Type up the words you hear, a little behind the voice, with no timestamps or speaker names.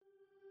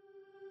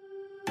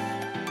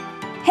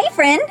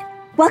friend.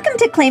 Welcome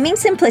to Claiming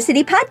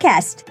Simplicity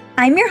Podcast.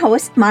 I'm your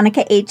host,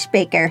 Monica H.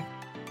 Baker.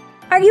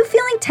 Are you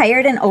feeling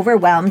tired and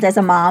overwhelmed as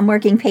a mom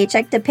working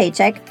paycheck to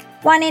paycheck,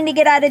 wanting to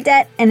get out of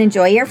debt and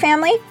enjoy your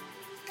family?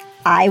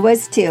 I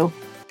was too.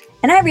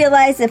 And I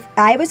realized if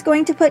I was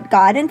going to put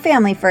God and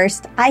family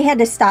first, I had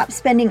to stop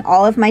spending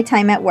all of my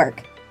time at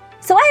work.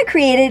 So I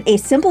created a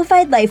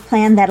simplified life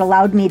plan that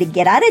allowed me to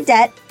get out of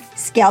debt,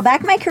 scale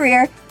back my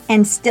career,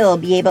 and still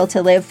be able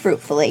to live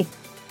fruitfully.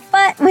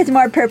 But with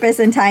more purpose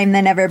and time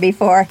than ever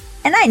before,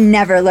 and I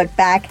never looked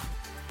back.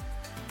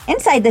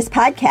 Inside this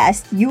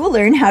podcast, you will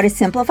learn how to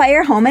simplify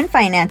your home and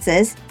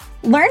finances,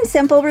 learn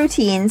simple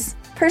routines,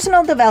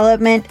 personal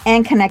development,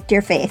 and connect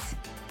your faith.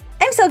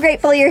 I'm so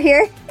grateful you're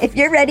here. If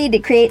you're ready to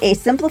create a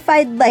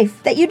simplified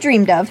life that you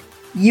dreamed of,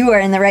 you are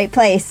in the right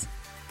place.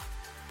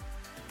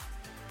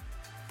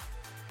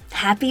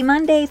 Happy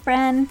Monday,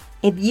 friend.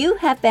 If you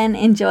have been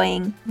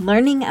enjoying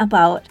learning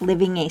about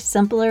living a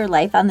simpler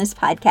life on this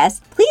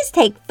podcast, please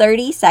take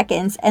 30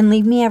 seconds and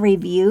leave me a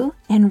review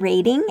and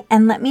rating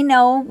and let me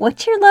know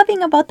what you're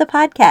loving about the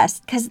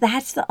podcast, because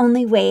that's the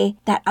only way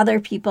that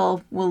other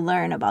people will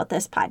learn about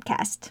this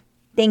podcast.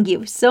 Thank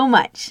you so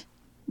much.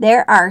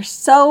 There are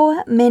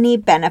so many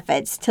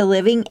benefits to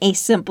living a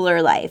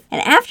simpler life.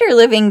 And after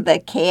living the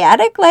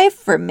chaotic life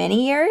for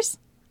many years,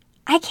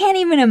 I can't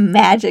even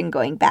imagine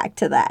going back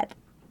to that.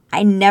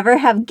 I never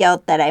have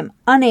guilt that I'm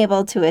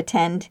unable to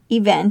attend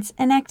events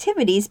and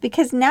activities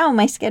because now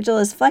my schedule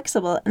is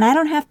flexible and I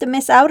don't have to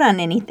miss out on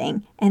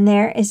anything. And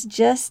there is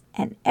just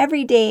an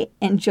everyday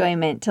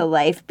enjoyment to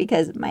life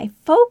because my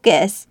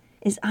focus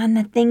is on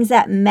the things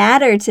that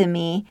matter to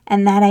me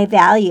and that I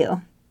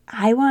value.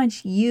 I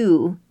want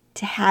you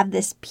to have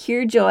this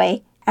pure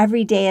joy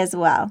every day as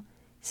well.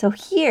 So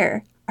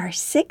here are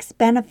 6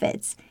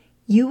 benefits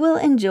you will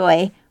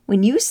enjoy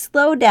when you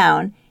slow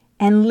down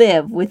and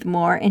live with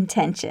more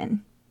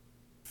intention.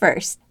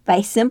 First,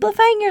 by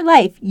simplifying your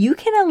life, you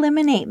can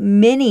eliminate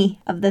many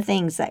of the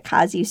things that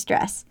cause you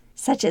stress,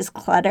 such as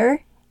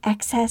clutter,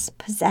 excess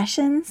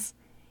possessions,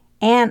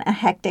 and a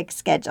hectic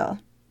schedule.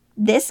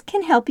 This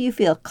can help you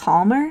feel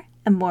calmer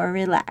and more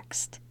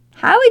relaxed.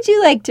 How would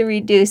you like to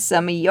reduce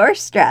some of your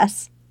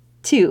stress?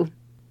 2,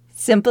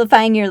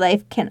 simplifying your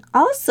life can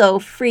also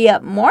free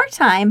up more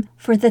time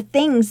for the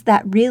things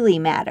that really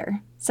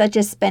matter, such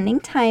as spending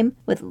time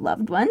with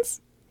loved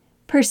ones,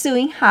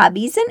 pursuing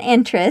hobbies and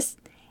interests,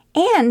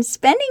 and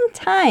spending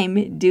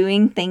time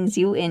doing things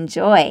you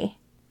enjoy.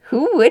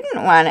 Who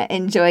wouldn't want to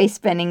enjoy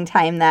spending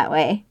time that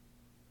way?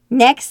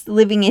 Next,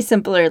 living a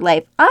simpler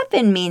life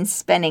often means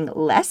spending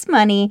less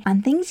money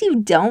on things you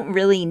don't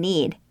really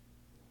need,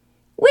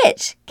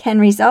 which can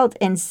result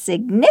in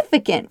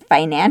significant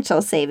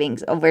financial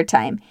savings over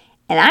time.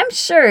 And I'm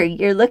sure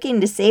you're looking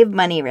to save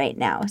money right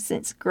now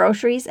since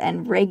groceries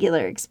and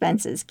regular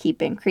expenses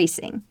keep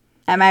increasing.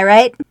 Am I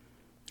right?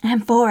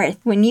 And fourth,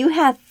 when you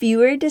have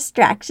fewer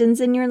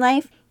distractions in your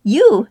life,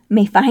 you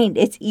may find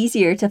it's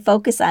easier to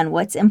focus on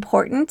what's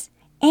important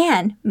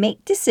and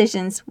make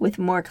decisions with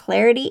more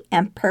clarity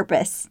and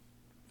purpose.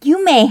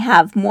 You may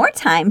have more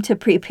time to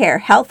prepare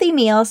healthy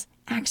meals,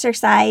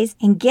 exercise,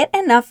 and get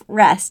enough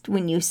rest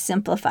when you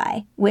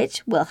simplify,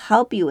 which will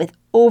help you with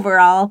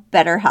overall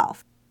better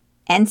health.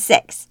 And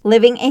 6,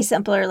 living a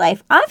simpler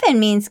life often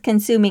means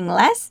consuming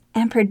less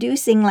and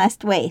producing less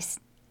waste,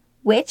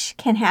 which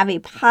can have a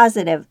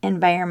positive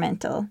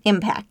environmental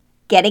impact.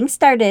 Getting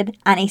started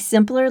on a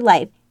simpler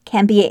life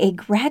can be a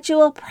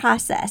gradual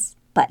process,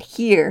 but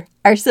here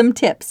are some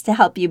tips to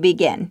help you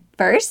begin.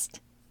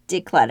 First,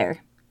 declutter.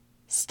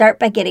 Start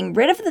by getting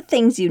rid of the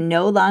things you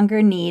no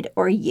longer need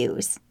or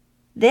use.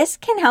 This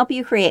can help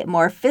you create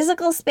more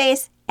physical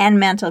space and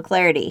mental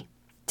clarity.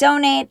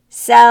 Donate,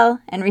 sell,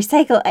 and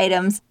recycle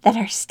items that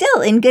are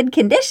still in good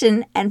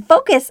condition and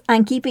focus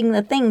on keeping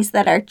the things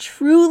that are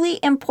truly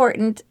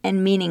important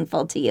and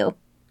meaningful to you.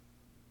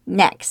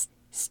 Next,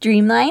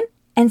 streamline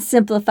and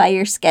simplify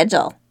your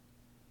schedule.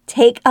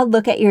 Take a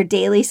look at your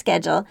daily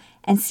schedule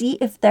and see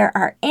if there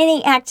are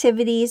any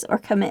activities or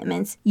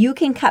commitments you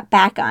can cut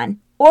back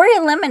on or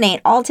eliminate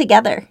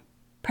altogether.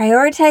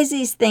 Prioritize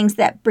these things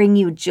that bring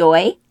you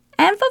joy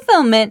and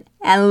fulfillment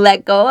and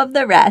let go of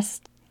the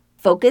rest.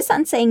 Focus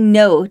on saying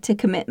no to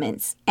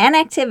commitments and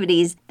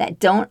activities that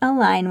don't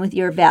align with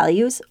your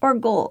values or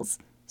goals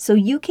so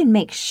you can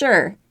make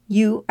sure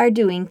you are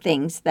doing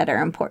things that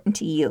are important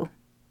to you.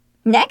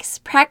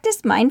 Next,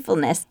 practice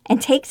mindfulness and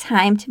take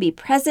time to be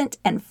present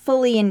and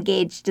fully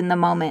engaged in the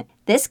moment.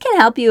 This can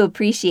help you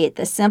appreciate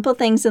the simple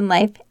things in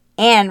life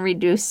and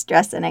reduce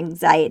stress and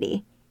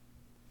anxiety.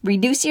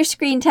 Reduce your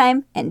screen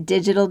time and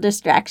digital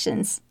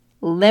distractions.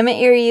 Limit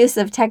your use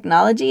of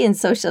technology and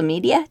social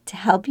media to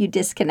help you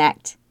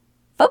disconnect.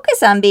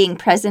 Focus on being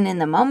present in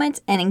the moment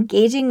and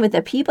engaging with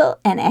the people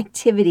and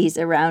activities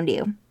around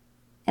you.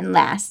 And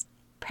last,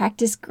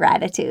 practice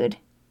gratitude.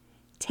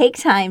 Take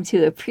time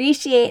to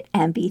appreciate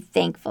and be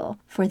thankful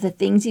for the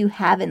things you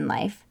have in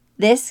life.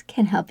 This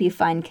can help you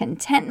find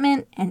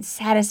contentment and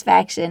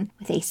satisfaction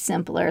with a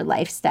simpler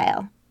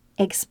lifestyle.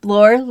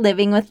 Explore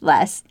living with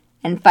less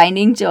and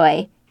finding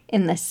joy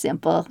in the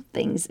simple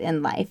things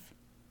in life.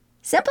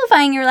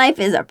 Simplifying your life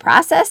is a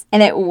process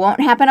and it won't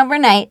happen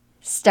overnight.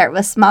 Start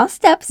with small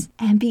steps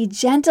and be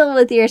gentle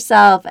with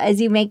yourself as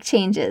you make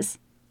changes.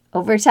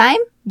 Over time,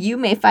 you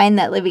may find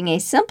that living a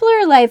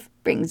simpler life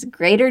brings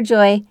greater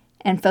joy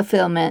and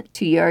fulfillment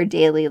to your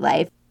daily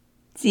life.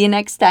 See you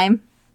next time.